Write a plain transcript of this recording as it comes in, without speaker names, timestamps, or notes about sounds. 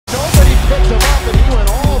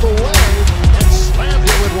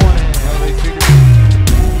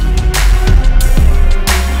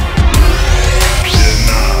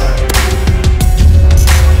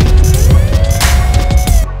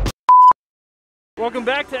Welcome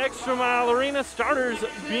back to Extra Mile Arena. Starters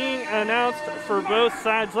being announced for both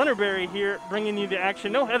sides. Leonard Berry here bringing you the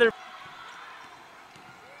action. No Heather.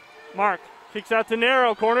 Mark kicks out to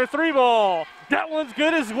Naro. Corner three ball. That one's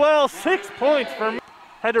good as well. 6 points for Muse.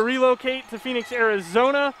 Had to relocate to Phoenix,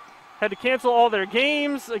 Arizona. Had to cancel all their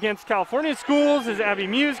games against California schools as Abby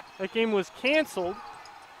Muse. That game was canceled.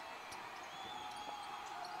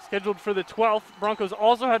 Scheduled for the 12th. Broncos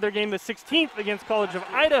also had their game the 16th against College of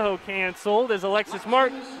Idaho canceled as Alexis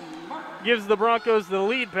Mark gives the Broncos the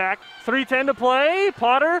lead back. 3:10 to play.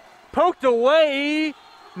 Potter poked away.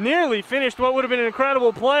 Nearly finished what would have been an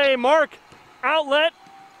incredible play. Mark, outlet,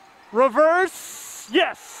 reverse,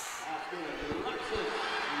 yes!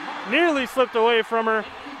 Nearly slipped away from her.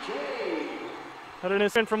 Had an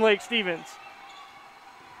assist from Lake Stevens.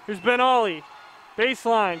 Here's Ben Ollie.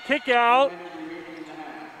 Baseline, kick out.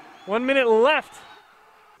 1 minute left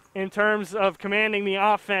in terms of commanding the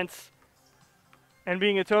offense and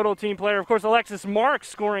being a total team player. Of course, Alexis Mark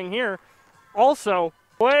scoring here also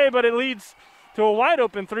away, but it leads to a wide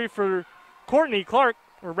open three for Courtney Clark,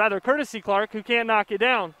 or rather Courtesy Clark, who can't knock it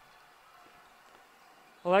down.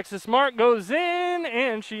 Alexis Mark goes in,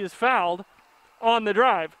 and she is fouled on the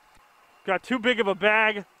drive. Got too big of a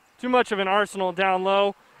bag, too much of an arsenal down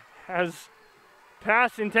low. As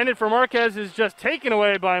pass intended for Marquez is just taken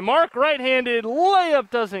away by Mark. Right-handed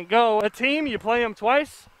layup doesn't go. A team, you play them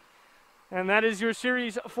twice, and that is your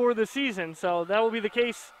series for the season. So that will be the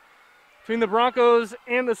case between the Broncos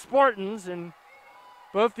and the Spartans, and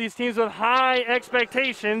both these teams with high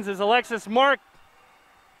expectations as Alexis Mark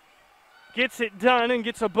gets it done and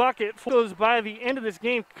gets a bucket. Broncos by the end of this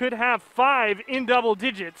game could have 5 in double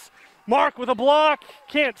digits. Mark with a block,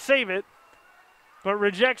 can't save it, but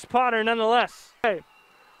rejects Potter nonetheless. Okay.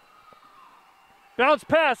 Bounce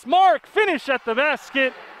pass, Mark, finish at the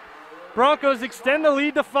basket. Broncos extend the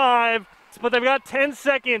lead to 5, but they've got 10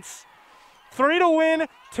 seconds. 3 to win,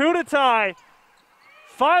 2 to tie.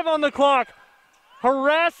 5 on the clock.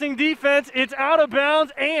 Harassing defense, it's out of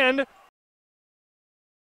bounds, and